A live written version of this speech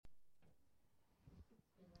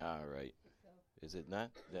All right. Is it not?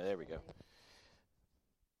 Yeah, there we go.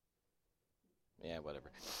 Yeah, whatever.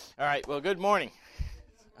 All right. Well, good morning.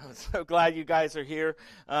 I'm so glad you guys are here.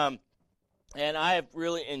 And I have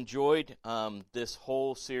really enjoyed this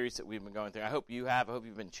whole series that we've been going through. I hope you have. I hope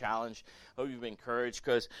you've been challenged. I hope you've been encouraged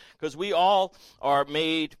because we all are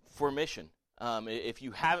made for mission. If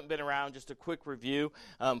you haven't been around, just a quick review.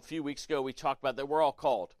 A few weeks ago, we talked about that we're all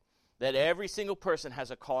called. That every single person has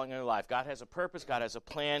a calling in their life. God has a purpose. God has a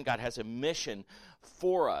plan. God has a mission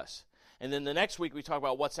for us. And then the next week, we talk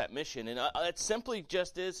about what's that mission. And it simply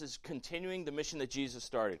just is continuing the mission that Jesus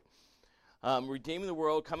started. Redeeming the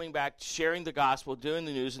world, coming back, sharing the gospel, doing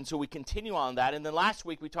the news. And so we continue on that. And then last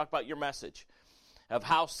week, we talked about your message, of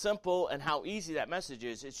how simple and how easy that message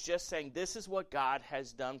is. It's just saying, this is what God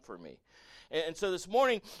has done for me. And so this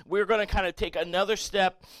morning, we're going to kind of take another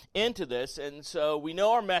step into this. And so we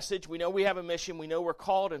know our message. We know we have a mission. We know we're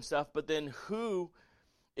called and stuff. But then who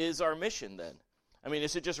is our mission then? I mean,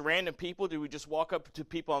 is it just random people? Do we just walk up to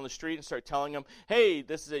people on the street and start telling them, hey,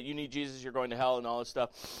 this is it. You need Jesus. You're going to hell and all this stuff.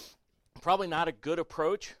 Probably not a good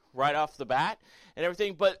approach right off the bat and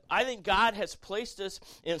everything. But I think God has placed us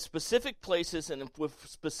in specific places and with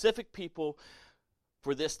specific people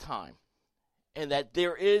for this time. And that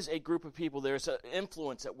there is a group of people, there's an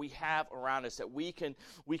influence that we have around us that we can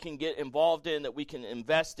get involved in, that we can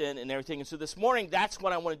invest in and everything. And so this morning, that's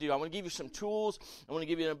what I want to do. I want to give you some tools. I want to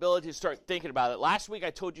give you an ability to start thinking about it. Last week,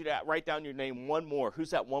 I told you to write down your name, one more.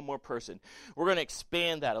 Who's that one more person? We're going to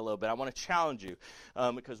expand that a little bit. I want to challenge you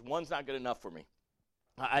because one's not good enough for me.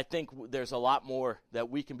 I think there's a lot more that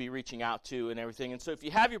we can be reaching out to and everything. And so if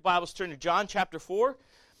you have your Bibles, turn to John chapter 4.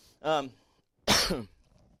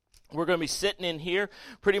 We're going to be sitting in here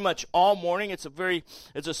pretty much all morning. It's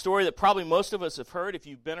a story that probably most of us have heard. If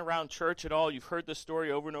you've been around church at all, you've heard this story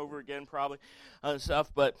over and over again probably and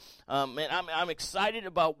stuff. But man, I'm excited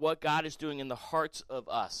about what God is doing in the hearts of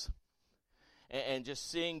us. And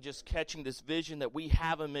just catching this vision that we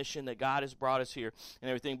have a mission, that God has brought us here and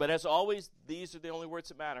everything. But as always, these are the only words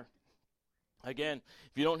that matter. Again,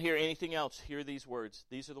 if you don't hear anything else, hear these words.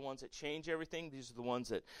 These are the ones that change everything. These are the ones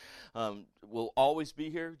that will always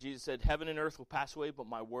be here. Jesus said, heaven and earth will pass away, but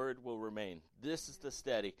my word will remain. This is the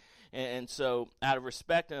steady. And so out of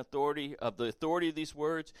respect and authority of these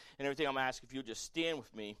words and everything, I'm going to ask if you'll just stand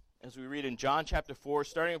with me as we read in John chapter 4,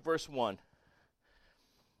 starting at verse 1.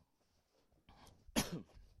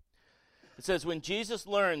 It says, when Jesus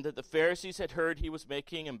learned that the Pharisees had heard he was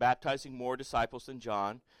making and baptizing more disciples than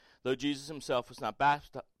John, though Jesus himself was not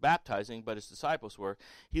baptizing, but his disciples were,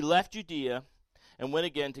 he left Judea and went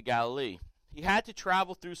again to Galilee. He had to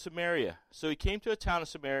travel through Samaria, so he came to a town of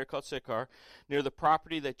Samaria called Sychar, near the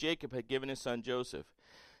property that Jacob had given his son Joseph.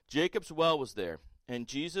 Jacob's well was there, and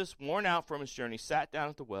Jesus, worn out from his journey, sat down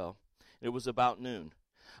at the well. It was about noon.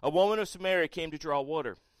 A woman of Samaria came to draw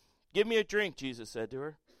water. Give me a drink, Jesus said to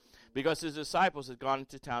her, because his disciples had gone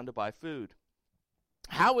into town to buy food.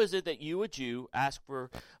 How is it that you, a Jew, ask for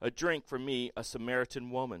a drink from me, a Samaritan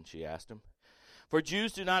woman? She asked him. For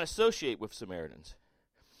Jews do not associate with Samaritans.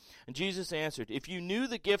 And Jesus answered, if you knew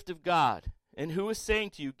the gift of God, and who is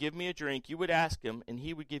saying to you, give me a drink, you would ask him, and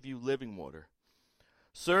he would give you living water.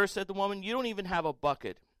 Sir, said the woman, you don't even have a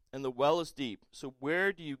bucket, and the well is deep, so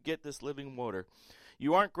where do you get this living water?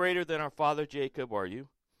 You aren't greater than our father Jacob, are you?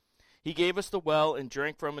 He gave us the well and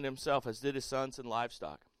drank from it himself, as did his sons and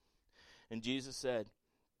livestock. And Jesus said,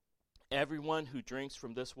 everyone who drinks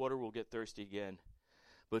from this water will get thirsty again.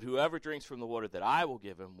 But whoever drinks from the water that I will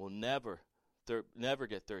give him will never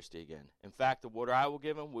get thirsty again. In fact, the water I will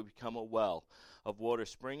give him will become a well of water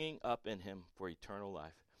springing up in him for eternal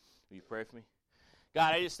life. Will you pray for me?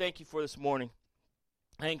 God, I just thank you for this morning.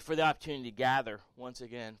 Thank you for the opportunity to gather once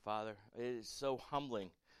again, Father. It is so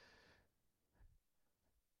humbling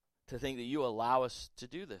to think that you allow us to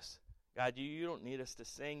do this. God, you don't need us to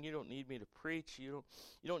sing. You don't need me to preach. You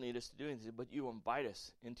don't need us to do anything, but you invite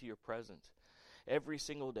us into your presence every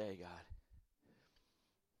single day, God.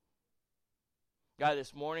 God,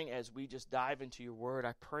 this morning as we just dive into your word,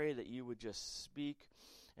 I pray that you would just speak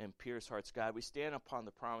and pierce hearts. God, we stand upon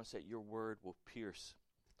the promise that your word will pierce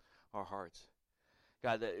our hearts.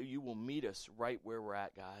 God, that you will meet us right where we're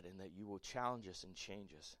at, God, and that you will challenge us and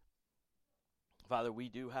change us. Father, we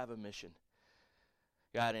do have a mission.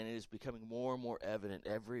 God, and it is becoming more and more evident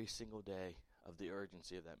every single day of the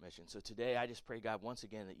urgency of that mission. So today I just pray, God, once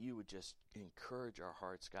again that you would just encourage our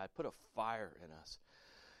hearts, God. Put a fire in us.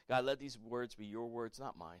 God, let these words be your words,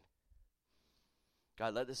 not mine.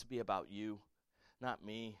 God, let this be about you, not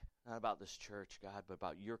me, not about this church, God, but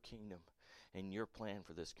about your kingdom and your plan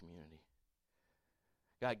for this community.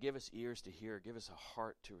 God, give us ears to hear, give us a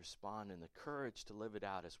heart to respond, and the courage to live it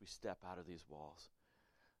out as we step out of these walls.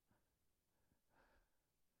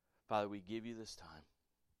 Father, we give you this time.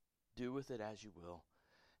 Do with it as you will.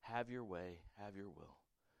 Have your way, have your will.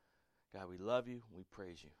 God, we love you, we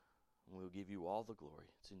praise you, and we'll give you all the glory.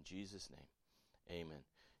 It's in Jesus' name. Amen.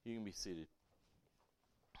 You can be seated.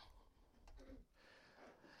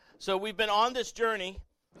 So we've been on this journey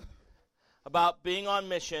about being on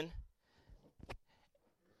mission.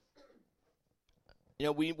 You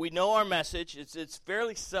know, we know our message. It's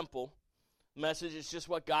fairly simple. Message is just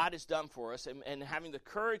what God has done for us, and having the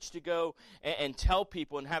courage to go and tell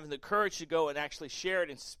people, and having the courage to go and actually share it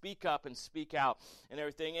and speak up and speak out and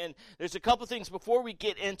everything. And there's a couple things before we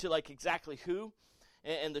get into like exactly who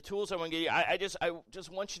and the tools I want to give you. I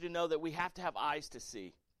just want you to know that we have to have eyes to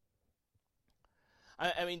see.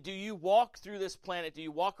 I mean, do you walk through this planet? Do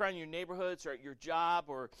you walk around your neighborhoods or at your job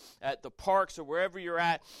or at the parks or wherever you're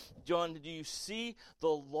at? John, do you see the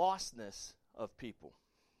lostness of people?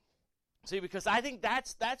 See, because I think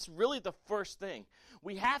that's really the first thing.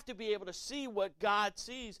 We have to be able to see what God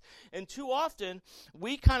sees. And too often,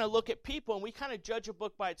 we kind of look at people and we kind of judge a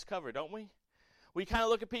book by its cover, don't we? We kind of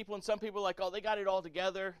look at people and some people are like, oh, they got it all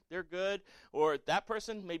together. They're good. Or that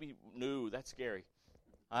person, maybe, no, that's scary.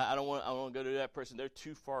 I don't want to go to that person. They're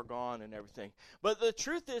too far gone and everything. But the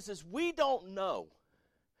truth is we don't know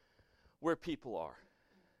where people are.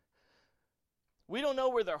 We don't know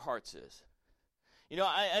where their hearts is. You know,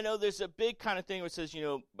 I know there's a big kind of thing that says, you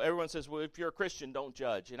know, everyone says, well, if you're a Christian, don't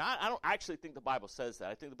judge. And I don't actually think the Bible says that.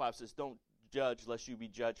 I think the Bible says don't judge lest you be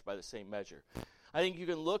judged by the same measure. I think you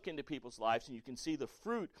can look into people's lives and you can see the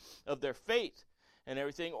fruit of their faith and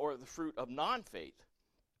everything, or the fruit of non-faith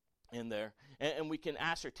in there. And we can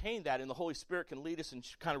ascertain that, and the Holy Spirit can lead us and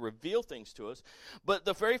kind of reveal things to us. But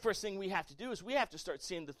the very first thing we have to do is we have to start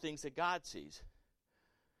seeing the things that God sees.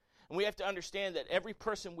 And we have to understand that every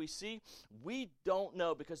person we see, we don't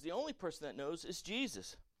know, because the only person that knows is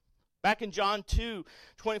Jesus. Back in John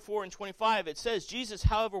 2:24 and 25, it says, Jesus,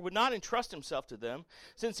 however, would not entrust himself to them,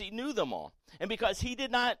 since he knew them all. And because he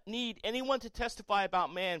did not need anyone to testify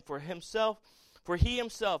about man for he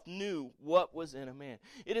himself knew what was in a man.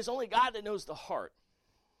 It is only God that knows the heart.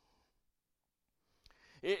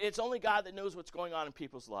 It's only God that knows what's going on in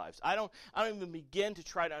people's lives. I don't even begin to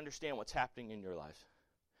try to understand what's happening in your life.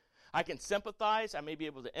 I can sympathize. I may be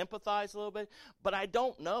able to empathize a little bit, but I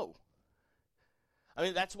don't know. I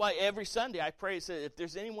mean, that's why every Sunday I pray, say, if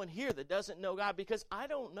there's anyone here that doesn't know God, because I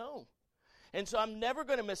don't know. And so I'm never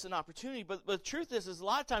going to miss an opportunity. But the truth is a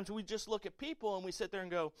lot of times we just look at people and we sit there and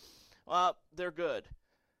go, well, they're good.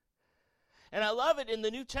 And I love it in the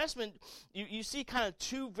New Testament, you see kind of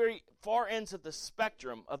two very far ends of the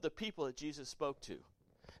spectrum of the people that Jesus spoke to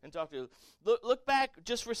and talked to. Look back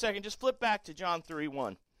just for a second, just flip back to John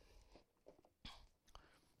 3:1.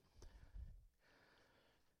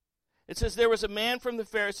 It says, there was a man from the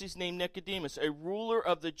Pharisees named Nicodemus, a ruler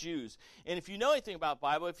of the Jews. And if you know anything about the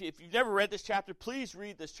Bible, if you've never read this chapter, please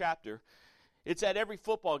read this chapter. It's at every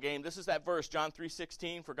football game. This is that verse, John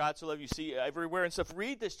 3:16, for God so loved you, see everywhere and stuff.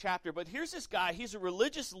 Read this chapter. But here's this guy. He's a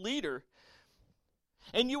religious leader.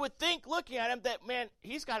 And you would think, looking at him, that, man,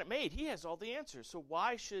 he's got it made. He has all the answers. So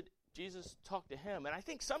why should Jesus talk to him? And I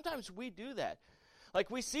think sometimes we do that.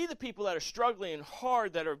 Like, we see the people that are struggling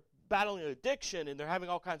hard, that are battling addiction, and they're having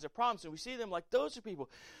all kinds of problems, and we see them like those are people.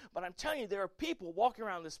 But I'm telling you, there are people walking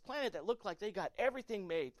around this planet that look like they got everything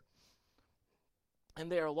made, and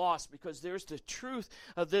they are lost, because there's the truth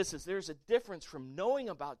of this, is there's a difference from knowing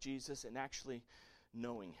about Jesus and actually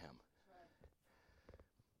knowing him.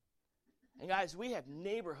 And guys, we have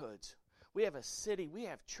neighborhoods, we have a city, we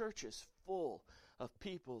have churches full of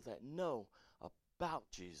people that know about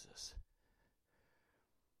Jesus,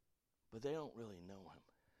 but they don't really know him.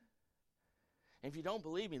 And if you don't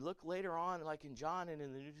believe me, look later on, like in John and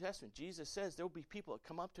in the New Testament, Jesus says there will be people that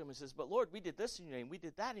come up to him and says, but Lord, we did this in your name, we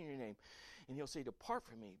did that in your name. And he'll say, depart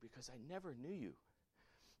from me, because I never knew you.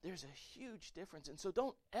 There's a huge difference. And so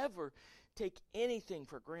don't ever take anything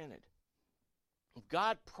for granted. If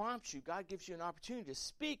God prompts you, God gives you an opportunity to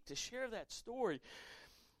speak, to share that story,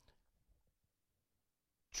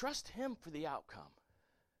 trust him for the outcome.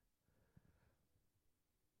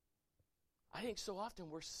 I think so often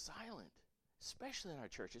we're silent. Especially in our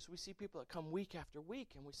churches, we see people that come week after week,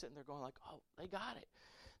 and we sit in there going like, oh, they got it.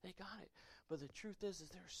 They got it. But the truth is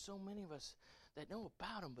there are so many of us that know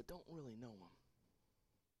about him but don't really know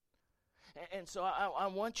him. And so I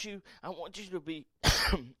want you to be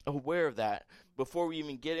aware of that before we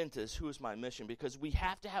even get into this, who is my mission, because we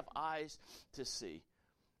have to have eyes to see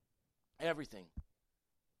everything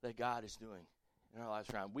that God is doing in our lives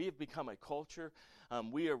around. We have become a culture.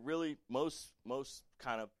 We are really, most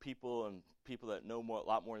kind of people and people that know a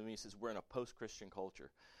lot more than me says we're in a post-Christian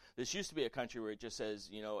culture. This used to be a country where it just says,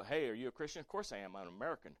 hey, are you a Christian? Of course I am. I'm an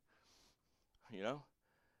American.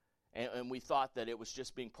 And we thought that it was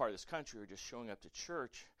just being part of this country or just showing up to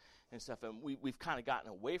church and stuff. And we've kind of gotten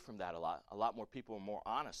away from that a lot. A lot more people are more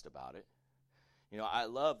honest about it. I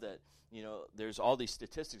love that, there's all these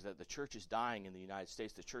statistics that the church is dying in the United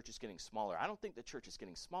States. The church is getting smaller. I don't think the church is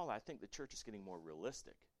getting smaller. I think the church is getting more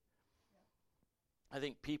realistic. I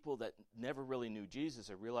think people that never really knew Jesus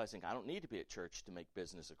are realizing I don't need to be at church to make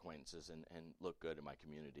business acquaintances and look good in my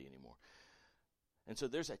community anymore. And so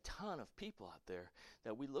there's a ton of people out there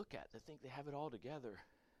that we look at that think they have it all together,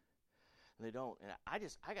 and they don't. And I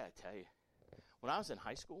got to tell you, when I was in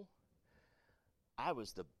high school, I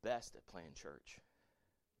was the best at playing church.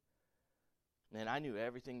 Man, I knew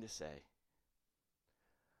everything to say.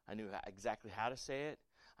 I knew exactly how to say it.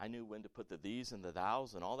 I knew when to put the these and the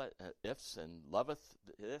thous and all that, ifs and loveth,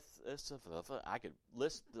 ifs, I could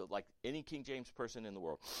list like any King James person in the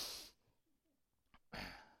world.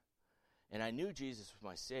 And I knew Jesus was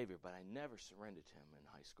my Savior, but I never surrendered to him in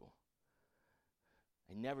high school.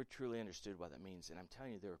 I never truly understood what that means. And I'm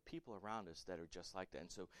telling you, there are people around us that are just like that.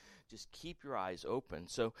 And so just keep your eyes open.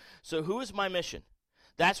 So who is my mission?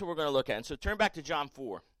 That's what we're going to look at. And so turn back to John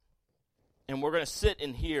 4. And we're going to sit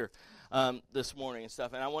in here this morning and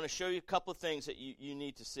stuff. And I want to show you a couple of things that you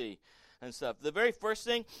need to see and stuff. The very first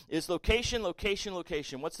thing is location, location,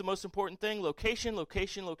 location. What's the most important thing? Location,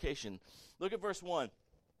 location, location. Look at verse 1.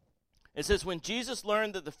 It says, when Jesus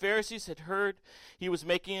learned that the Pharisees had heard he was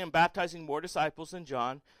making and baptizing more disciples than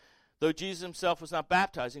John, though Jesus himself was not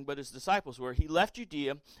baptizing, but his disciples were, he left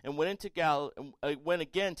Judea and went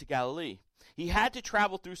again to Galilee. He had to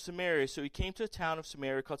travel through Samaria, so he came to a town of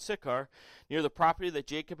Samaria called Sychar, near the property that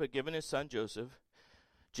Jacob had given his son Joseph.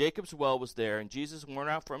 Jacob's well was there, and Jesus, worn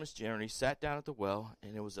out from his journey, sat down at the well,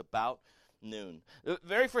 and it was about noon. The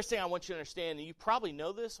very first thing I want you to understand, and you probably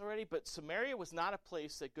know this already, but Samaria was not a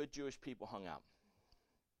place that good Jewish people hung out.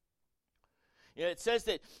 It says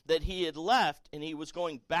that he had left and he was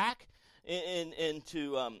going back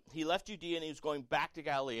he left Judea and he was going back to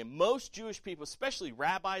Galilee. And most Jewish people, especially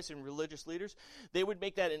rabbis and religious leaders, they would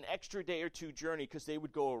make that an extra day or two journey because they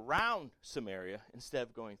would go around Samaria instead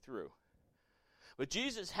of going through. But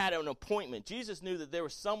Jesus had an appointment. Jesus knew that there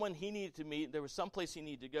was someone he needed to meet. There was someplace he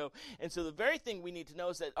needed to go. And so the very thing we need to know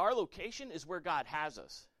is that our location is where God has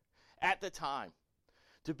us at the time.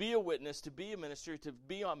 To be a witness, to be a minister, to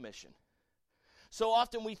be on mission. So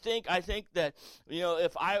often I think that,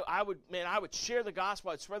 if I would share the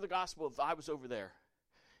gospel, I'd spread the gospel if I was over there.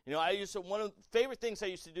 One of the favorite things I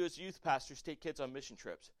used to do as youth pastors, take kids on mission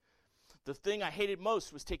trips. The thing I hated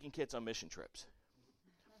most was taking kids on mission trips.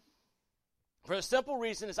 For the simple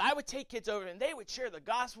reason is I would take kids over and they would share the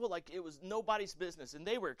gospel like it was nobody's business. And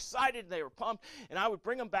they were excited and they were pumped. And I would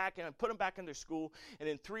bring them back and I'd put them back in their school. And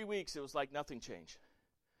in 3 weeks, it was like nothing changed.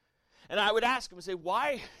 And I would ask them and say,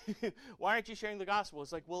 why aren't you sharing the gospel?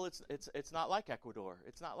 It's like, well, it's not like Ecuador.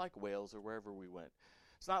 It's not like Wales or wherever we went.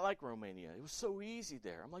 It's not like Romania. It was so easy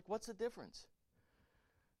there. I'm like, what's the difference?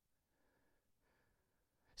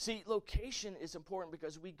 See, location is important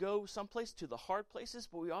because we go someplace to the hard places,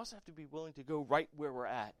 but we also have to be willing to go right where we're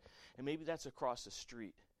at. And maybe that's across the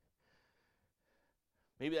street.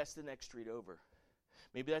 Maybe that's the next street over.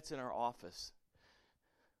 Maybe that's in our office.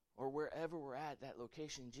 Or wherever we're at, that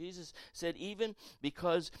location. Jesus said even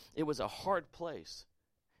because it was a hard place,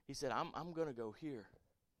 he said, I'm going to go here.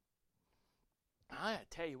 I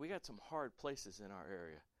tell you, we got some hard places in our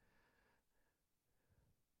area.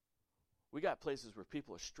 We got places where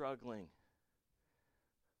people are struggling.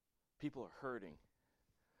 People are hurting.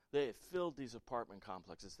 They have filled these apartment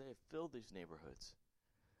complexes. They have filled these neighborhoods.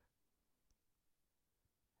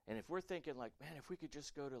 And if we're thinking like, man, if we could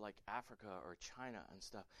just go to like Africa or China and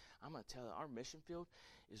stuff, I'm going to tell you, our mission field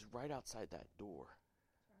is right outside that door.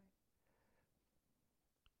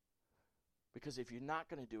 Because if you're not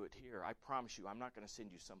going to do it here, I promise you, I'm not going to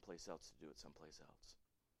send you someplace else to do it someplace else.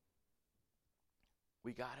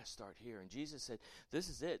 We got to start here. And Jesus said, this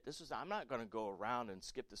is it. I'm not going to go around and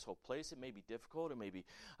skip this whole place. It may be difficult. It may be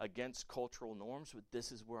against cultural norms, but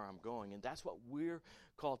this is where I'm going. And that's what we're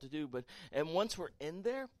called to do. And once we're in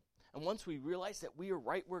there, and once we realize that we are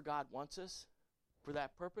right where God wants us for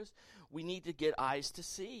that purpose, we need to get eyes to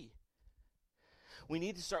see. We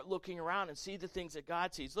need to start looking around and see the things that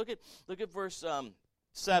God sees. Look at verse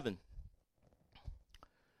 7.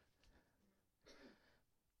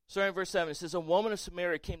 Starting in verse 7, it says, a woman of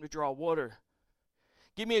Samaria came to draw water.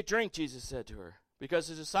 Give me a drink, Jesus said to her, because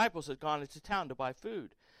his disciples had gone into town to buy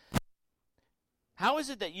food. "How is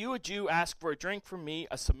it that you, a Jew, ask for a drink from me,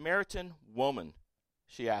 a Samaritan woman?"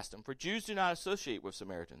 She asked him, "For Jews do not associate with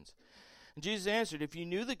Samaritans." And Jesus answered, "If you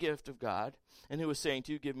knew the gift of God, and who was saying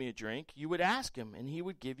to you, 'Give me a drink,' you would ask him, and he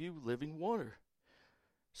would give you living water."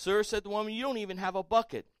 "Sir," said the woman, "you don't even have a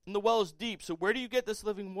bucket, and the well is deep, so where do you get this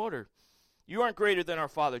living water? You aren't greater than our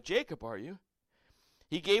father Jacob, are you?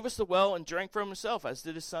 He gave us the well and drank from himself, as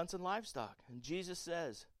did his sons and livestock." And Jesus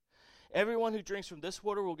says, "Everyone who drinks from this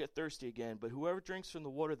water will get thirsty again, but whoever drinks from the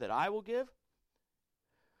water that I will give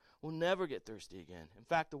will never get thirsty again. In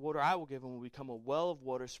fact, the water I will give him will become a well of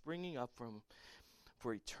water springing up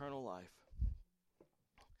for eternal life."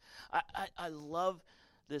 I love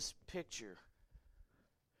this picture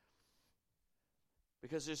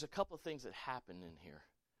because there's a couple of things that happen in here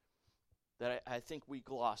that I think we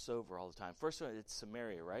gloss over all the time. First of all, it's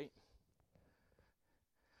Samaria, right?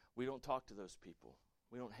 We don't talk to those people.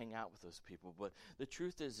 We don't hang out with those people. But the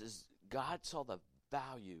truth is God saw the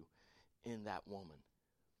value in that woman.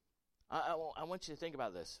 I want you to think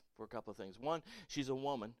about this for a couple of things. One, she's a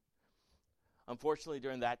woman. Unfortunately,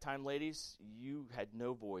 during that time, ladies, you had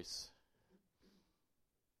no voice.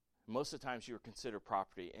 Most of the times you were considered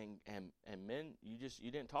property. And men, you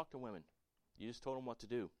didn't talk to women. You just told them what to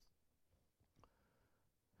do.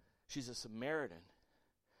 She's a Samaritan.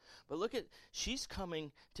 But look she's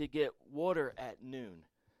coming to get water at noon.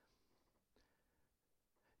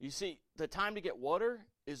 You see, the time to get water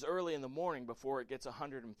is early in the morning before it gets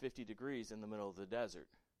 150 degrees in the middle of the desert.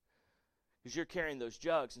 Because you're carrying those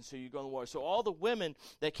jugs, and so you go in the water. So all the women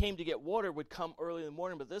that came to get water would come early in the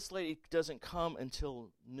morning, but this lady doesn't come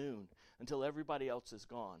until noon, until everybody else is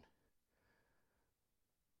gone.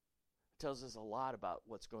 It tells us a lot about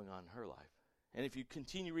what's going on in her life. And if you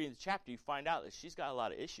continue reading the chapter, you find out that she's got a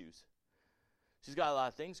lot of issues. She's got a lot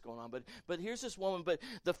of things going on. But here's this woman. But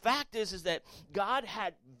the fact is that God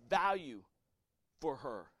had value for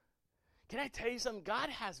her. Can I tell you something? God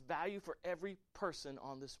has value for every person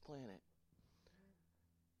on this planet.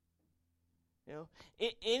 You know,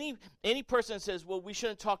 any person that says, well, we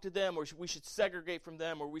shouldn't talk to them, or we should segregate from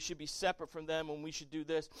them, or we should be separate from them, and we should do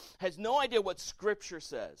this, has no idea what Scripture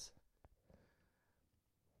says.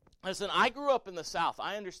 Listen, I grew up in the South.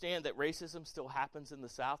 I understand that racism still happens in the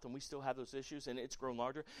South, and we still have those issues, and it's grown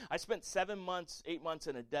larger. I spent 8 months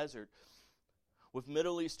in a desert with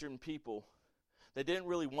Middle Eastern people that didn't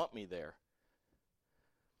really want me there.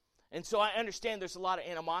 And so I understand there's a lot of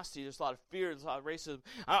animosity, there's a lot of fear, there's a lot of racism.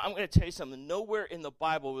 I'm going to tell you something. Nowhere in the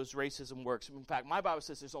Bible does racism works. In fact, my Bible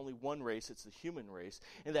says there's only one race, it's the human race,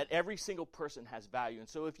 and that every single person has value. And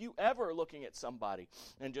so if you ever are looking at somebody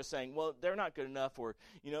and just saying, well, they're not good enough, or,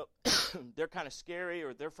 you know, they're kind of scary,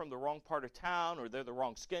 or they're from the wrong part of town, or they're the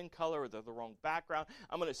wrong skin color, or they're the wrong background,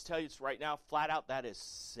 I'm going to tell you this right now, flat out, that is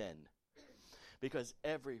sin. Because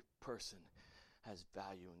every person has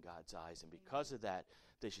value in God's eyes, and because of that,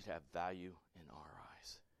 they should have value in our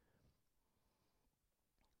eyes.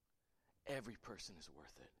 Every person is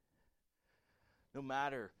worth it. No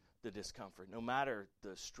matter the discomfort, no matter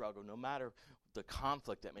the struggle, no matter the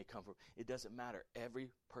conflict that may come from, it doesn't matter. Every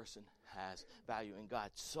person has value, and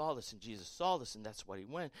God saw this, and Jesus saw this, and that's why he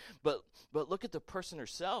went. But look at the person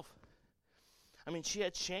herself. I mean, she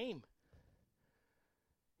had shame.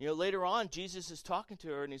 You know, later on, Jesus is talking to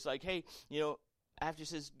her, and he's like, hey, you know, after he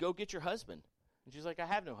says, go get your husband. And she's like, I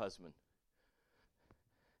have no husband.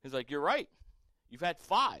 He's like, you're right. You've had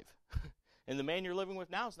 5. And the man you're living with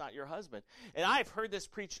now is not your husband. And I've heard this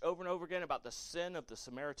preached over and over again about the sin of the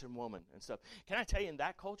Samaritan woman and stuff. Can I tell you, in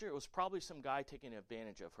that culture, it was probably some guy taking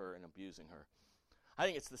advantage of her and abusing her. I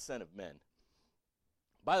think it's the sin of men.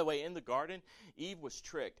 By the way, in the garden, Eve was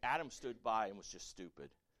tricked. Adam stood by and was just stupid.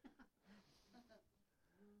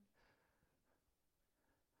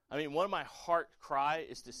 I mean, one of my heart cry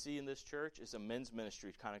is to see in this church is a men's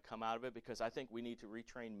ministry kind of come out of it, because I think we need to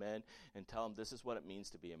retrain men and tell them this is what it means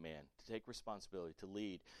to be a man, to take responsibility, to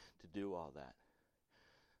lead, to do all that.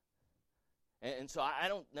 And so I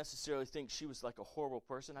don't necessarily think she was like a horrible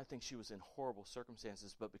person. I think she was in horrible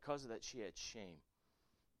circumstances, but because of that, she had shame.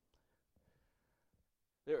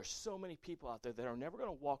 There are so many people out there that are never going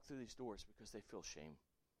to walk through these doors because they feel shame.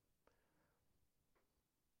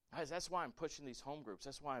 Guys, that's why I'm pushing these home groups.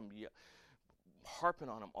 That's why I'm harping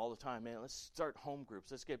on them all the time. Man, let's start home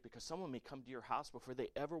groups. Because someone may come to your house before they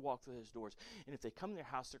ever walk through those doors. And if they come to their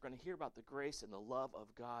house, they're going to hear about the grace and the love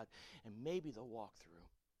of God. And maybe they'll walk through.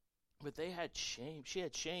 But they had shame. She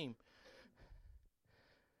had shame.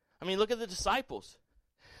 I mean, look at the disciples.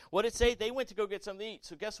 What did it say? They went to go get something to eat.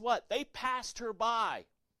 So guess what? They passed her by.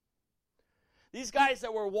 These guys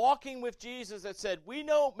that were walking with Jesus that said, we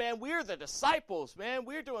know, man, we're the disciples, man.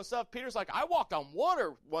 We're doing stuff. Peter's like, I walked on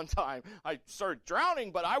water one time. I started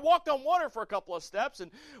drowning, but I walked on water for a couple of steps, and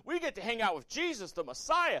we get to hang out with Jesus, the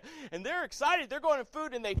Messiah. And they're excited. They're going to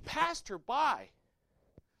food, and they passed her by.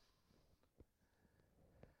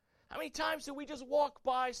 How many times do we just walk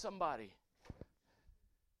by somebody?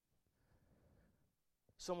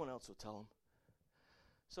 Someone else will tell them.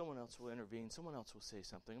 Someone else will intervene. Someone else will say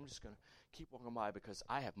something. I'm just going to keep walking by because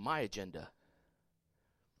I have my agenda.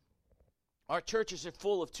 Our churches are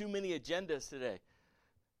full of too many agendas today.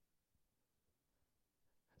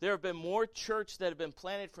 There have been more churches that have been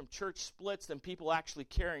planted from church splits than people actually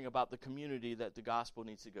caring about the community that the gospel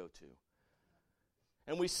needs to go to.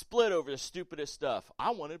 And we split over the stupidest stuff.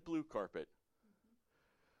 I wanted blue carpet,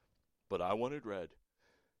 but I wanted red.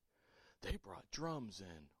 They brought drums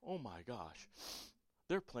in. Oh my gosh.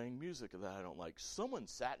 They're playing music that I don't like. Someone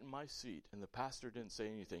sat in my seat, and the pastor didn't say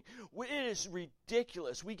anything. It is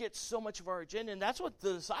ridiculous. We get so much of our agenda, and that's what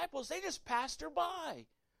the disciples, they just passed her by.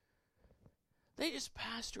 They just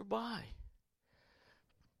passed her by.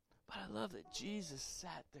 But I love that Jesus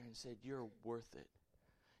sat there and said, you're worth it.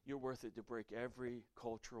 You're worth it to break every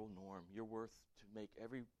cultural norm. You're worth to make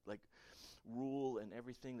every rule and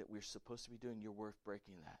everything that we're supposed to be doing. You're worth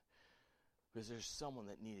breaking that. Because there's someone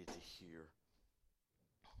that needed to hear.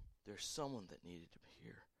 There's someone that needed to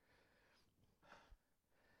hear.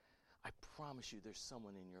 I promise you there's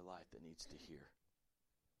someone in your life that needs to hear.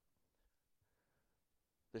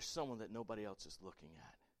 There's someone that nobody else is looking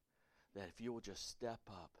at. That if you will just step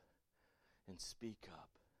up and speak up,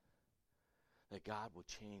 that God will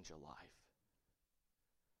change a life.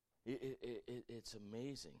 It's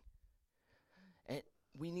amazing. And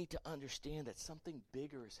we need to understand that something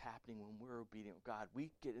bigger is happening when we're obedient with God.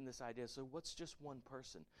 We get in this idea, so what's just one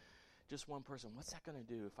person? Just one person. What's that going to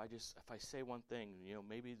do if I say one thing?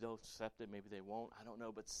 Maybe they'll accept it, maybe they won't. I don't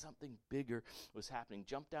know, but something bigger was happening.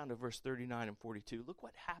 Jump down to verse 39 and 42. Look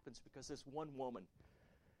what happens because this one woman,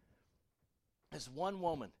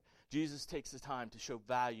 Jesus takes the time to show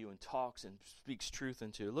value and talks and speaks truth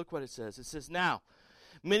into. Look what it says. It says, now,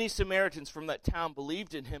 many Samaritans from that town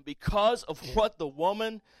believed in him because of what the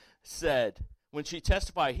woman said. When she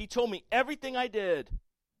testified, he told me everything I did.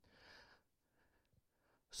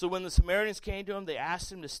 So when the Samaritans came to him, they asked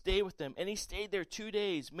him to stay with them. And he stayed there 2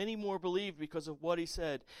 days. Many more believed because of what he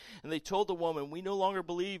said. And they told the woman, we no longer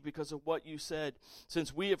believe because of what you said,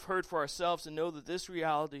 since we have heard for ourselves and know that this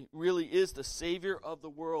reality really is the Savior of the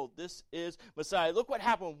world. This is Messiah. Look what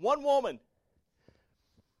happened. One woman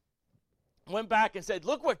went back and said,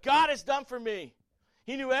 look what God has done for me.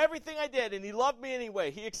 He knew everything I did, and he loved me anyway.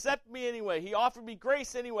 He accepted me anyway. He offered me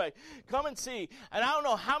grace anyway. Come and see. And I don't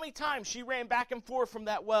know how many times she ran back and forth from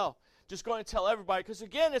that well, just going to tell everybody. Because,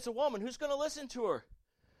 again, it's a woman. Who's going to listen to her?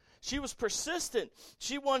 She was persistent.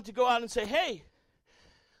 She wanted to go out and say, hey,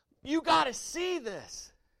 you got to see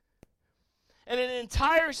this. And an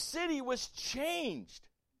entire city was changed.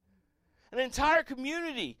 An entire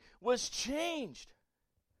community was changed.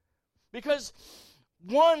 Because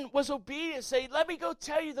one was obedient, say, let me go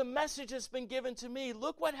tell you the message that's been given to me.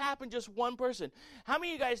 Look what happened, just one person. How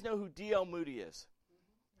many of you guys know who D.L. Moody is?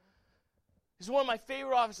 He's one of my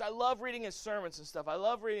favorite authors. I love reading his sermons and stuff. I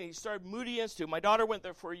love reading. He started Moody Institute. My daughter went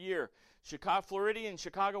there for a year. Floridian,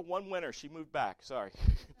 Chicago, one winter. She moved back. Sorry.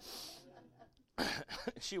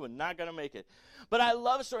 She was not going to make it. But I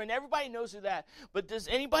love the story, and everybody knows who that. But does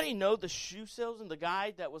anybody know the shoe salesman, the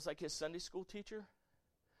guy that was like his Sunday school teacher?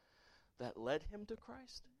 That led him to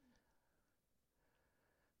Christ?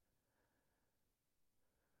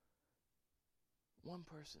 One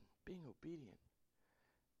person being obedient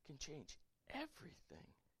can change everything.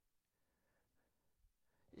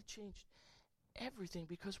 It changed everything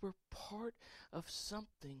because we're part of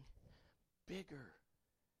something bigger.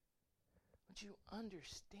 Don't you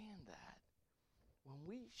understand that? When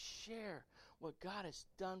we share what God has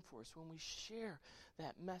done for us, when we share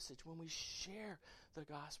that message, when we share the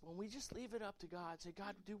gospel, when we just leave it up to God, say,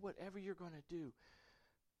 God, do whatever you're going to do,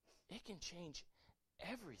 it can change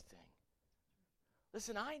everything.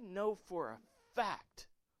 Listen, I know for a fact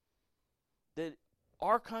that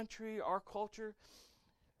our country, our culture,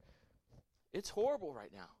 it's horrible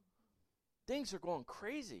right now. Things are going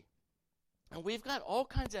crazy. And we've got all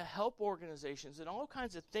kinds of help organizations and all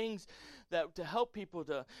kinds of things that to help people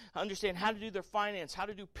to understand how to do their finance, how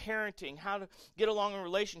to do parenting, how to get along in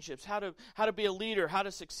relationships, how to be a leader, how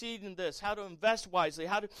to succeed in this, how to invest wisely,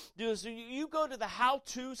 how to do this. You go to the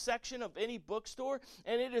how-to section of any bookstore,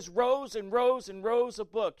 and it is rows and rows and rows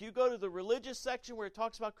of book. You go to the religious section where it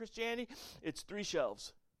talks about Christianity, it's 3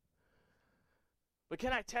 shelves. But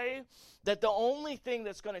can I tell you that the only thing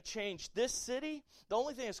that's going to change this city, the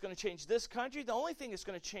only thing that's going to change this country, the only thing that's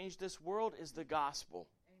going to change this world is the gospel.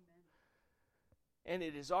 Amen. And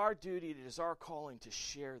it is our duty, it is our calling to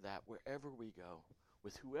share that wherever we go,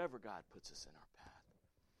 with whoever God puts us in our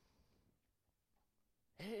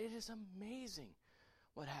path. It is amazing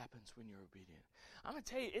what happens when you're obedient. I'm going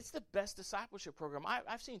to tell you, it's the best discipleship program.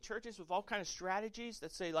 I've seen churches with all kinds of strategies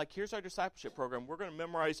that say, like, here's our discipleship program. We're going to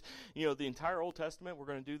memorize, the entire Old Testament. We're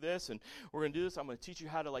going to do this, and we're going to do this. I'm going to teach you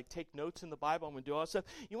how to, take notes in the Bible. I'm going to do all that stuff.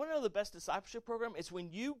 You want to know the best discipleship program? It's when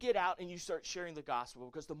you get out and you start sharing the gospel,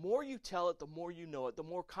 because the more you tell it, the more you know it, the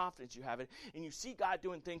more confidence you have it, and you see God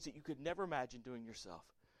doing things that you could never imagine doing yourself.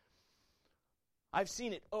 I've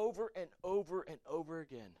seen it over and over and over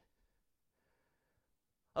again.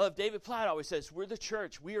 I love David Platt always says, we're the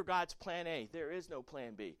church. We are God's plan A. There is no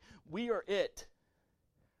plan B. We are it.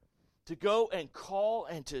 To go and call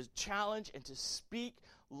and to challenge and to speak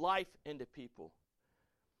life into people.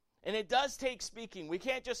 And it does take speaking. We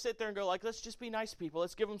can't just sit there and go let's just be nice people.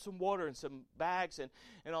 Let's give them some water and some bags and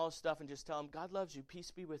all this stuff and just tell them, God loves you.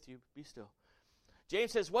 Peace be with you. Be still.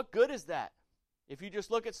 James says, what good is that? If you just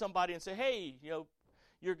look at somebody and say, hey,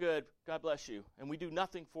 you're good. God bless you. And we do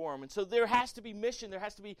nothing for them. And so there has to be mission. There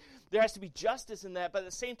has to be justice in that. But at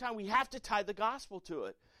the same time, we have to tie the gospel to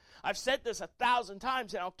it. I've said this 1,000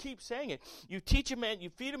 times, and I'll keep saying it. You feed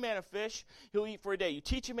a man a fish, he'll eat for a day. You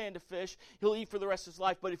teach a man to fish, he'll eat for the rest of his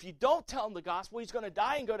life. But if you don't tell him the gospel, he's going to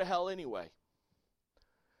die and go to hell anyway.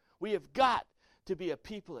 We have got to be a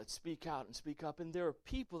people that speak out and speak up. And there are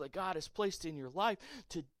people that God has placed in your life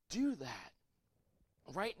to do that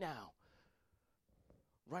right now.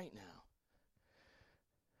 Right now.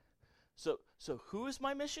 So who is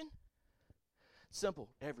my mission? Simple.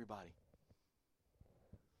 Everybody.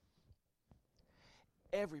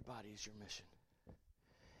 Everybody is your mission.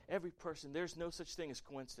 Every person. There's no such thing as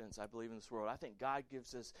coincidence, I believe, in this world. I think God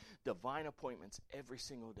gives us divine appointments every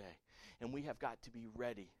single day. And we have got to be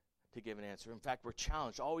ready to give an answer. In fact, we're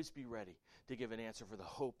challenged. Always be ready to give an answer for the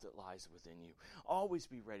hope that lies within you. Always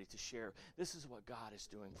be ready to share. This is what God is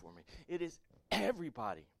doing for me. It is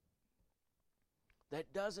everybody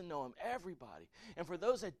that doesn't know him, everybody. And for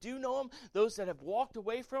those that do know him, those that have walked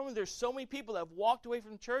away from him, there's so many people that have walked away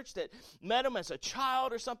from the church that met him as a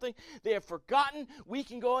child or something. They have forgotten. We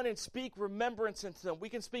can go in and speak remembrance into them. We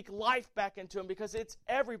can speak life back into them because it's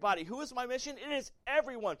everybody. Who is my mission? It is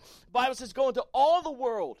everyone. The Bible says go into all the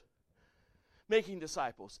world making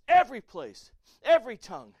disciples. Every place, every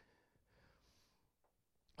tongue.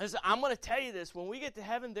 I'm going to tell you this. When we get to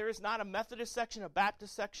heaven, there is not a Methodist section, a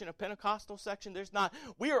Baptist section, a Pentecostal section. There's not.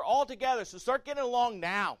 We are all together, so start getting along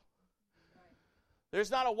now. There's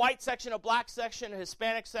not a white section, a black section, a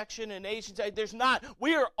Hispanic section, an Asian section. There's not.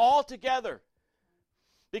 We are all together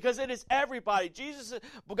because it is everybody.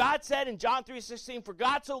 God said in John 3:16, for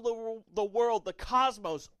God so loved the world, the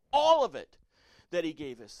cosmos, all of it, that he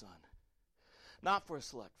gave his son. Not for a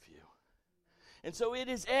select few. And so it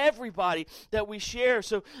is everybody that we share.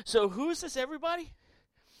 So who is this everybody?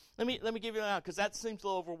 Let me give you that out because that seems a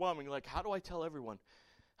little overwhelming. Like, how do I tell everyone?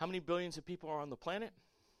 How many billions of people are on the planet?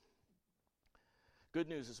 Good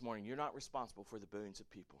news this morning. You're not responsible for the billions of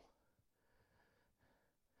people.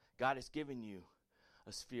 God has given you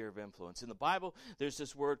a sphere of influence. In the Bible, there's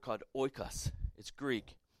this word called oikos. It's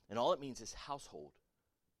Greek. And all it means is household.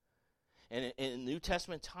 And in New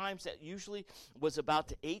Testament times, that usually was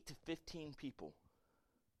about 8 to 15 people.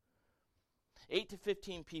 8 to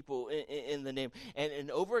 15 people in the name. And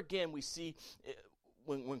over again, we see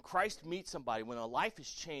when Christ meets somebody, when a life is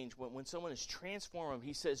changed, when someone is transformed,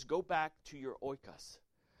 he says, go back to your oikos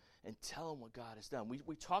and tell them what God has done.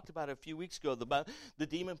 We talked about it a few weeks ago, about the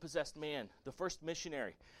demon-possessed man, the first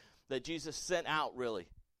missionary that Jesus sent out, really.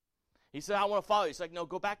 He said, I want to follow you. He's like, no,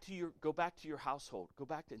 go back to your household. Go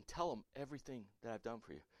back and tell them everything that I've done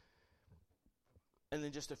for you. And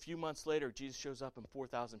then just a few months later, Jesus shows up and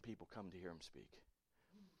 4,000 people come to hear him speak.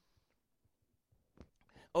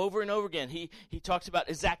 Over and over again, he talks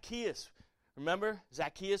about Zacchaeus. Remember?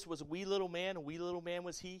 Zacchaeus was a wee little man. A wee little man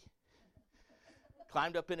was he.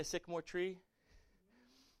 Climbed up in a sycamore tree.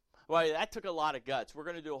 Well, that took a lot of guts. We're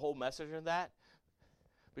going to do a whole message on that.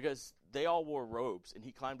 Because they all wore robes, and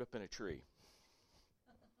he climbed up in a tree.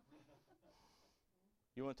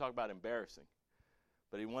 You want to talk about embarrassing.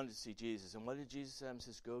 But he wanted to see Jesus. And what did Jesus say? He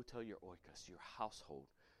says, go tell your oikos, your household,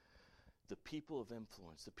 the people of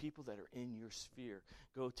influence, the people that are in your sphere.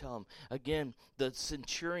 Go tell them. Again, the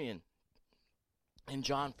centurion in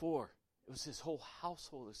John 4. It was his whole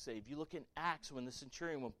household is saved. You look in Acts when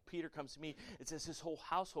Peter comes to meet, it says his whole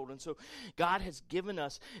household. And so God has given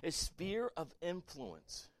us a sphere of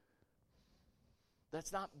influence.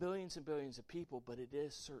 That's not billions and billions of people, but it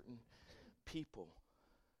is certain people.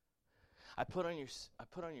 I put on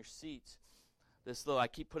your seats this little, I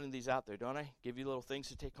keep putting these out there, don't I? Give you little things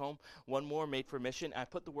to take home. One more, made for mission. I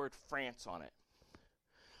put the word France on it.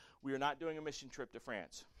 We are not doing a mission trip to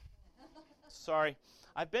France. Sorry.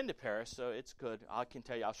 I've been to Paris, so it's good. I can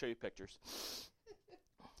tell you, I'll show you pictures.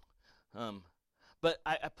 But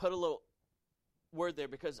I put a little word there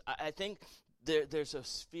because I think there's a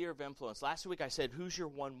sphere of influence. Last week I said, who's your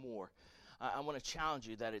one more? I want to challenge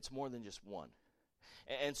you that it's more than just one.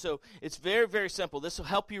 And so it's very, very simple. This will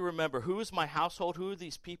help you remember who is my household, who are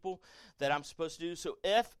these people that I'm supposed to do. So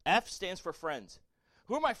F stands for friends.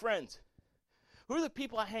 Who are my friends? Who are the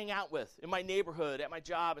people I hang out with in my neighborhood, at my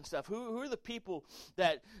job and stuff? Who are the people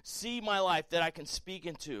that see my life that I can speak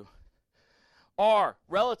into? R,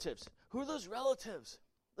 relatives. Who are those relatives?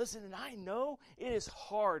 Listen, and I know it is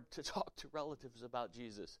hard to talk to relatives about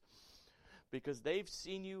Jesus because they've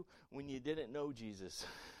seen you when you didn't know Jesus.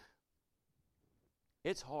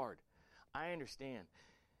 It's hard. I understand.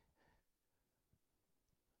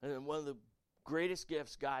 And one of the greatest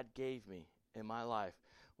gifts God gave me in my life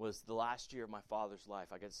was the last year of my father's life.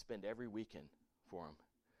 I got to spend every weekend for him.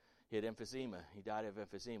 He had emphysema. He died of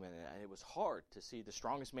emphysema. And it was hard to see the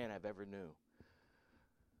strongest man I've ever knew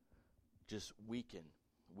just weaken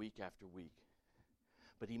week after week.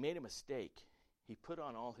 But he made a mistake. He put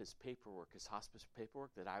on all his paperwork, his hospice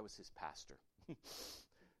paperwork, that I was his pastor.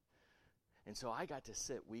 And so I got to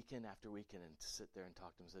sit weekend after weekend and sit there and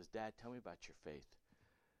talk to him. He says, Dad, tell me about your faith.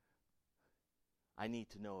 I need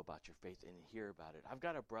to know about your faith and hear about it. I've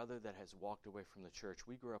got a brother that has walked away from the church.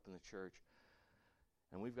 We grew up in the church,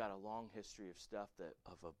 and we've got a long history of stuff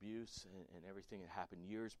of abuse and everything that happened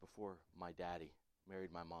years before my daddy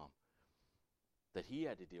married my mom that he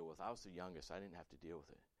had to deal with. I was the youngest. I didn't have to deal with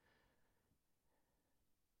it.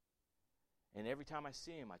 And every time I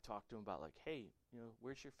see him, I talk to him about like, hey,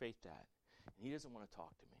 where's your faith at? And he doesn't want to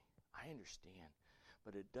talk to me. I understand.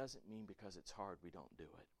 But it doesn't mean because it's hard we don't do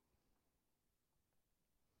it.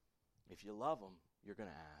 If you love him, you're going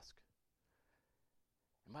to ask.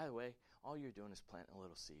 And by the way, all you're doing is planting a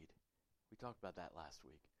little seed. We talked about that last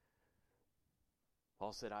week.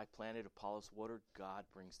 Paul said, I planted, Apollos watered, God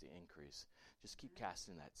brings the increase. Just keep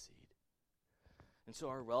casting that seed. And so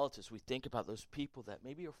our relatives, we think about those people that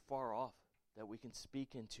maybe are far off, that we can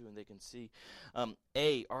speak into and they can see.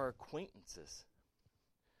 A, our acquaintances.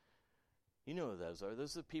 You know who those are.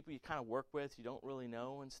 Those are the people you kind of work with, you don't really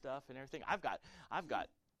know and stuff and everything. I've got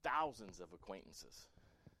thousands of acquaintances.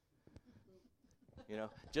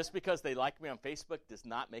 Just because they like me on Facebook does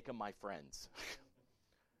not make them my friends.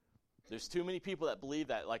 There's too many people that believe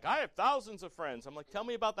that. Like, I have thousands of friends. I'm like, tell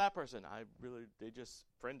me about that person. They just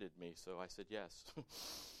friended me, so I said yes.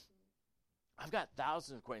 I've got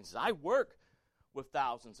thousands of acquaintances. I work with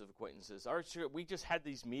thousands of acquaintances. We just had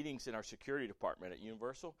these meetings in our security department at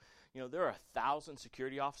Universal. There are 1,000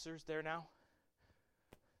 security officers there now.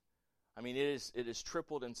 I mean, it is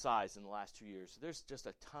tripled in size in the last 2 years. There's just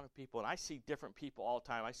a ton of people, and I see different people all the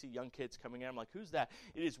time. I see young kids coming in. I'm like, who's that?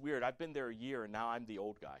 It is weird. I've been there a year, and now I'm the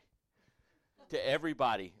old guy. To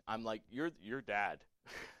everybody, I'm like, you're dad.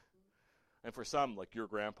 And for some, like, your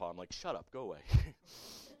grandpa. I'm like, shut up, go away.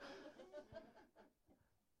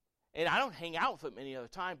 And I don't hang out with them any other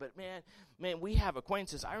time, but man, we have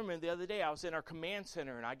acquaintances. I remember the other day I was in our command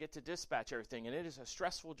center, and I get to dispatch everything, and it is a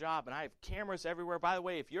stressful job, and I have cameras everywhere. By the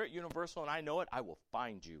way, if you're at Universal and I know it, I will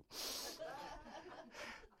find you.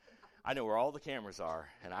 I know where all the cameras are,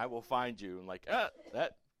 and I will find you, and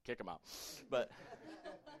kick them out. But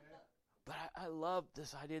I love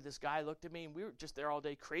this idea. This guy looked at me, and we were just there all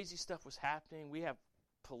day. Crazy stuff was happening. We have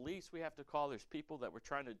police we have to call. There's people that were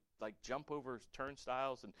trying to jump over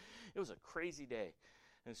turnstiles, and it was a crazy day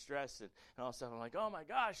and stress and all that stuff. I'm like, oh my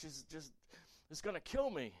gosh, it's going to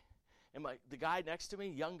kill me. And the guy next to me,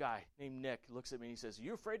 young guy named Nick, looks at me and he says, are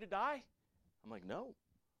you afraid to die? I'm like, no.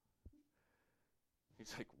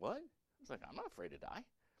 He's like, what? I was like, I'm not afraid to die.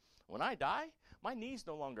 When I die, my knees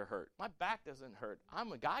no longer hurt. My back doesn't hurt.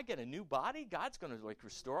 I'm a guy, I get a new body. God's going to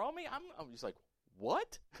restore all me. I'm just like,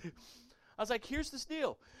 what? I was like, here's this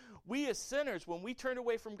deal. We as sinners, when we turned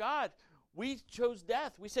away from God, we chose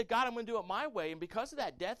death. We said, God, I'm going to do it my way. And because of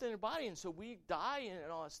that, death in our body. And so we die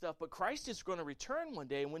and all that stuff. But Christ is going to return one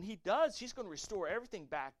day. And when he does, he's going to restore everything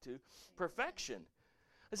back to perfection.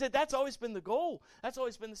 I said, that's always been the goal. That's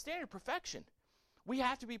always been the standard, perfection. We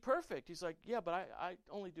have to be perfect. He's like, yeah, but I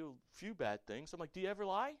only do a few bad things. I'm like, do you ever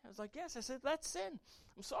lie? I was like, yes. I said, that's sin.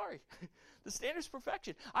 I'm sorry. The standard's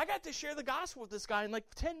perfection. I got to share the gospel with this guy in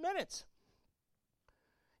 10 minutes.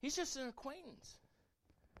 He's just an acquaintance.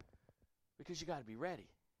 Because you got to be ready.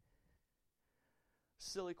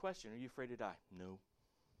 silly question. Are you afraid to die? No.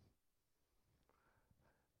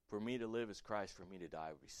 For me to live is Christ. For me to die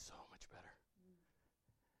would be so much better.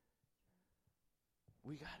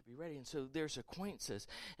 We got to be ready. And so there's acquaintances.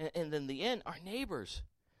 And then the end, our neighbors.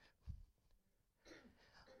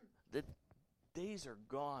 The days are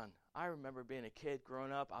gone. I remember being a kid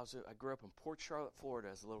growing up. I grew up in Port Charlotte, Florida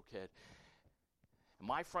as a little kid. And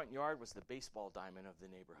my front yard was the baseball diamond of the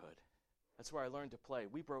neighborhood. That's where I learned to play.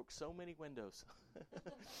 We broke so many windows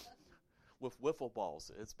with wiffle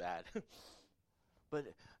balls. It's bad. But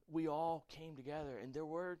we all came together, and there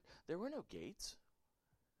were no gates.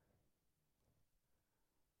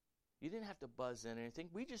 You didn't have to buzz in or anything.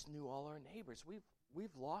 We just knew all our neighbors.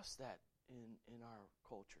 We've lost that in our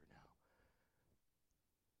culture now.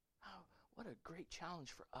 What a great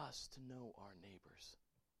challenge for us to know our neighbors.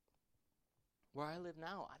 Where I live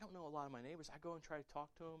now, I don't know a lot of my neighbors. I go and try to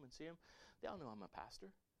talk to them and see them. They all know I'm a pastor.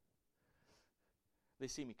 They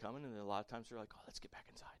see me coming, and a lot of times they're like, oh, let's get back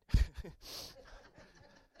inside.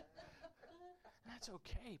 That's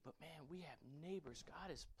okay, but man, we have neighbors. God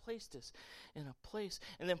has placed us in a place.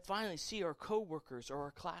 And then finally see our coworkers or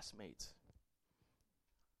our classmates.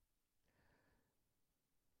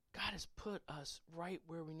 God has put us right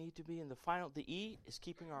where we need to be. And the E is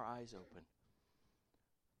keeping our eyes open.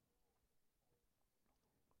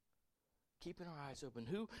 Keeping our eyes open.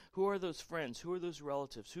 Who are those friends? Who are those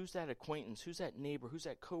relatives? Who's that acquaintance? Who's that neighbor? Who's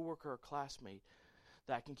that coworker or classmate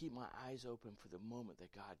that I can keep my eyes open for the moment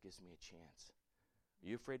that God gives me a chance? Are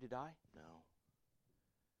you afraid to die? No.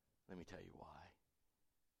 Let me tell you why.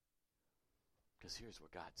 Because here's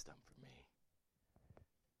what God's done for me.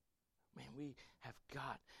 Man, we have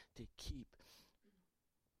got to keep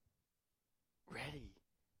ready.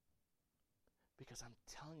 Because I'm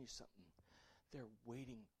telling you something. They're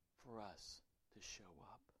waiting for us to show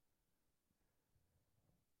up.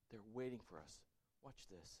 They're waiting for us. Watch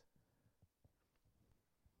this.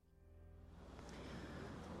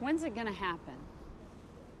 When's it going to happen?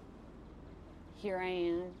 Here I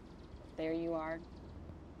am. There you are.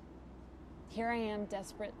 Here I am,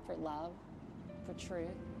 desperate for love, for truth.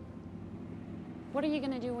 What are you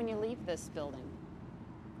going to do when you leave this building?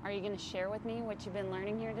 Are you going to share with me what you've been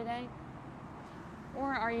learning here today?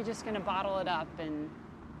 Or are you just going to bottle it up and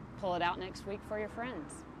pull it out next week for your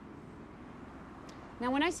friends? Now,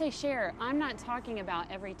 when I say share, I'm not talking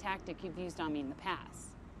about every tactic you've used on me in the past,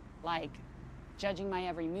 like judging my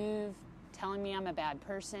every move, telling me I'm a bad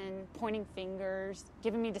person, pointing fingers,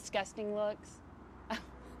 giving me disgusting looks.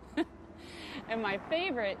 And my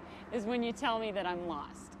favorite is when you tell me that I'm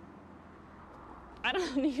lost. I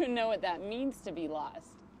don't even know what that means to be lost.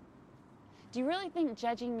 Do you really think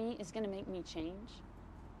judging me is going to make me change?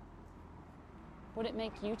 Would it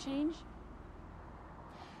make you change?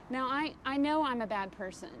 Now, I know I'm a bad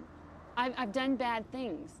person. I've done bad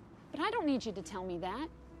things, but I don't need you to tell me that.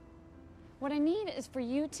 What I need is for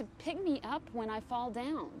you to pick me up when I fall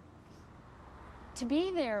down, to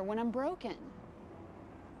be there when I'm broken.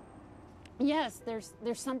 Yes, there's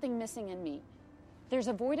something missing in me. There's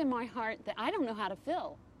a void in my heart that I don't know how to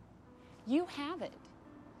fill. You have it.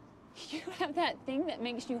 You have that thing that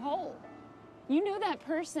makes you whole. You know that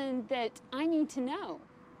person that I need to know.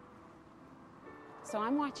 So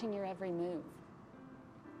I'm watching your every move.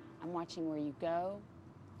 I'm watching where you go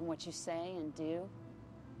and what you say and do.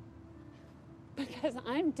 Because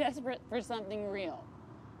I'm desperate for something real.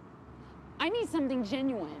 I need something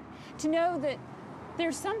genuine. To know that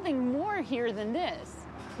there's something more here than this.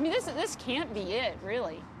 I mean, this can't be it,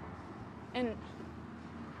 really. And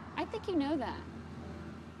I think you know that.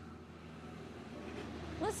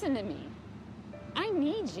 Listen to me. I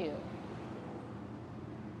need you.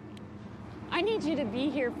 I need you to be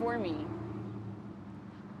here for me.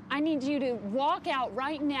 I need you to walk out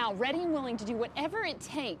right now, ready and willing to do whatever it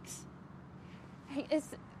takes. Hey,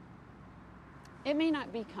 it may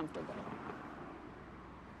not be comfortable.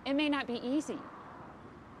 It may not be easy.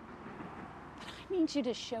 But I need you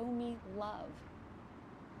to show me love.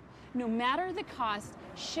 No matter the cost,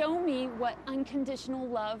 show me what unconditional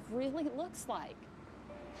love really looks like.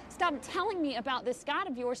 Stop telling me about this God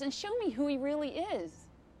of yours and show me who he really is.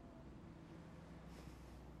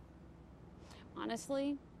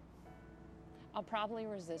 Honestly, I'll probably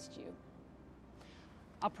resist you.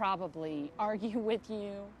 I'll probably argue with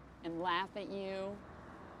you and laugh at you.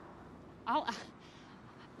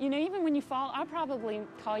 Even when you fall, I'll probably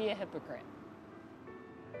call you a hypocrite.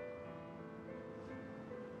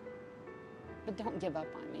 But don't give up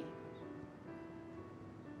on me.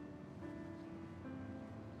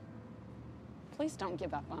 Please don't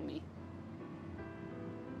give up on me.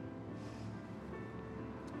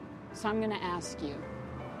 So I'm going to ask you,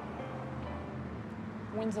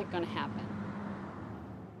 When's it going to happen?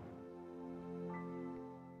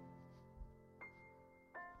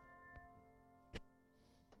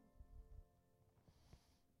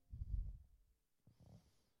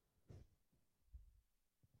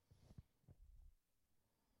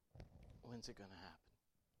 When's it going to happen?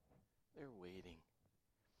 They're waiting.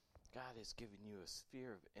 God has given you a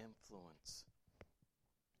sphere of influence.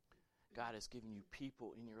 God has given you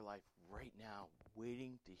people in your life right now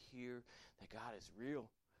waiting to hear that God is real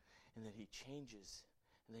and that He changes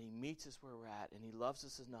and that He meets us where we're at and He loves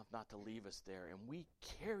us enough not to leave us there. And we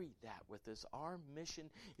carry that with us. Our mission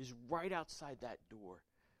is right outside that door.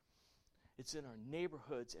 It's in our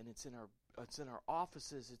neighborhoods and it's in our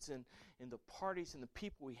offices. It's in the parties and the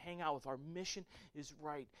people we hang out with. Our mission is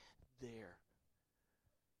right there.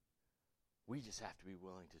 We just have to be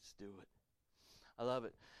willing to just do it. I love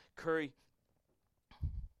it. Curry.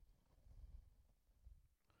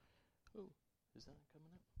 Oh, is that coming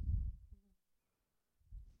up?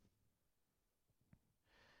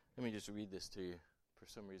 Let me just read this to you. For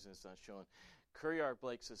some reason it's not showing. Curry R.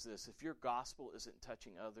 Blake says this: if your gospel isn't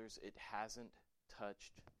touching others, it hasn't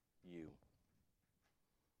touched you.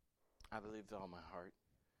 I believe with all my heart.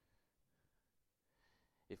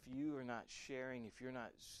 If you are not sharing, if you're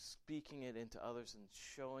not speaking it into others and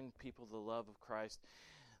showing people the love of Christ,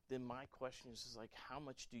 then my question is like, how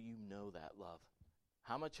much do you know that love?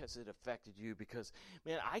 How much has it affected you? Because,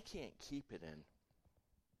 man, I can't keep it in.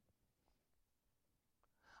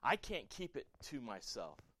 I can't keep it to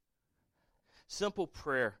myself. Simple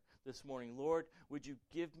prayer this morning. Lord, would you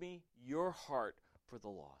give me your heart for the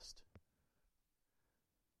lost?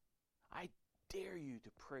 I dare you to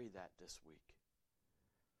pray that this week.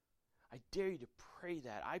 I dare you to pray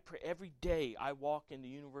that. I pray every day I walk into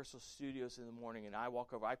Universal Studios in the morning and I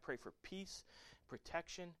walk over. I pray for peace,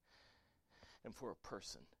 protection, and for a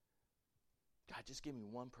person. God, just give me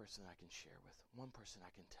one person I can share with, one person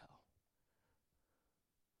I can tell.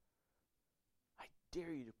 I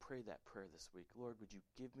dare you to pray that prayer this week. Lord, would you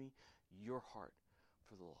give me your heart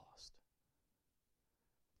for the lost?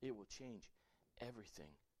 It will change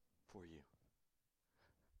everything for you.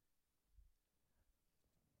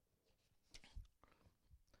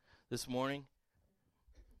 This morning,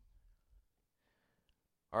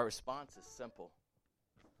 our response is simple.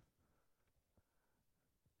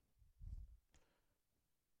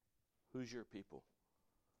 Who's your people?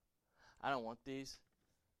 I don't want these.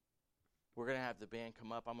 We're going to have the band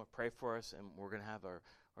come up. I'm going to pray for us, and we're going to have our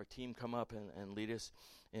team come up and lead us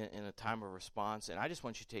in a time of response. And I just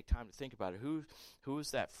want you to take time to think about it. Who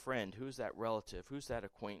is that friend? Who's that relative? Who's that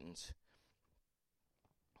acquaintance?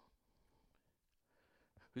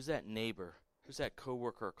 Who's that neighbor? Who's that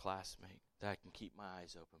coworker or classmate that I can keep my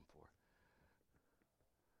eyes open for?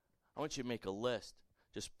 I want you to make a list.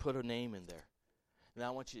 Just put a name in there. And I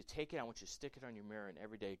want you to take it. I want you to stick it on your mirror and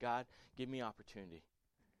every day. God, give me opportunity.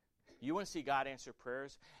 You want to see God answer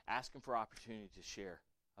prayers? Ask Him for opportunity to share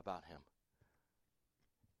about Him.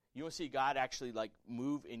 You want to see God actually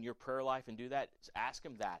move in your prayer life and do that? Ask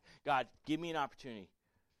Him that. God, give me an opportunity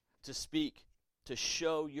to speak, to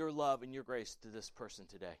show your love and your grace to this person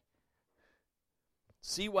today.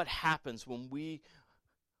 See what happens when we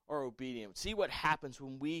are obedient. See what happens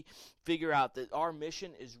when we figure out that our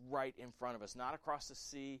mission is right in front of us, not across the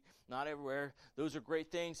sea, not everywhere. Those are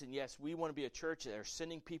great things, and yes, we want to be a church that are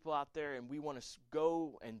sending people out there, and we want to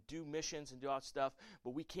go and do missions and do all that stuff,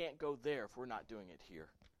 but we can't go there if we're not doing it here.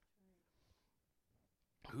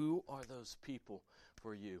 Who are those people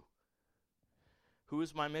for you? Who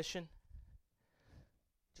is my mission?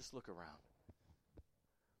 Just look around.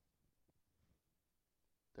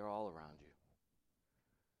 They're all around you.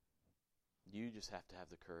 You just have to have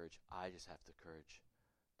the courage. I just have the courage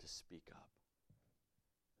to speak up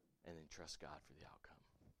and then trust God for the outcome.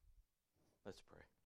 Let's pray.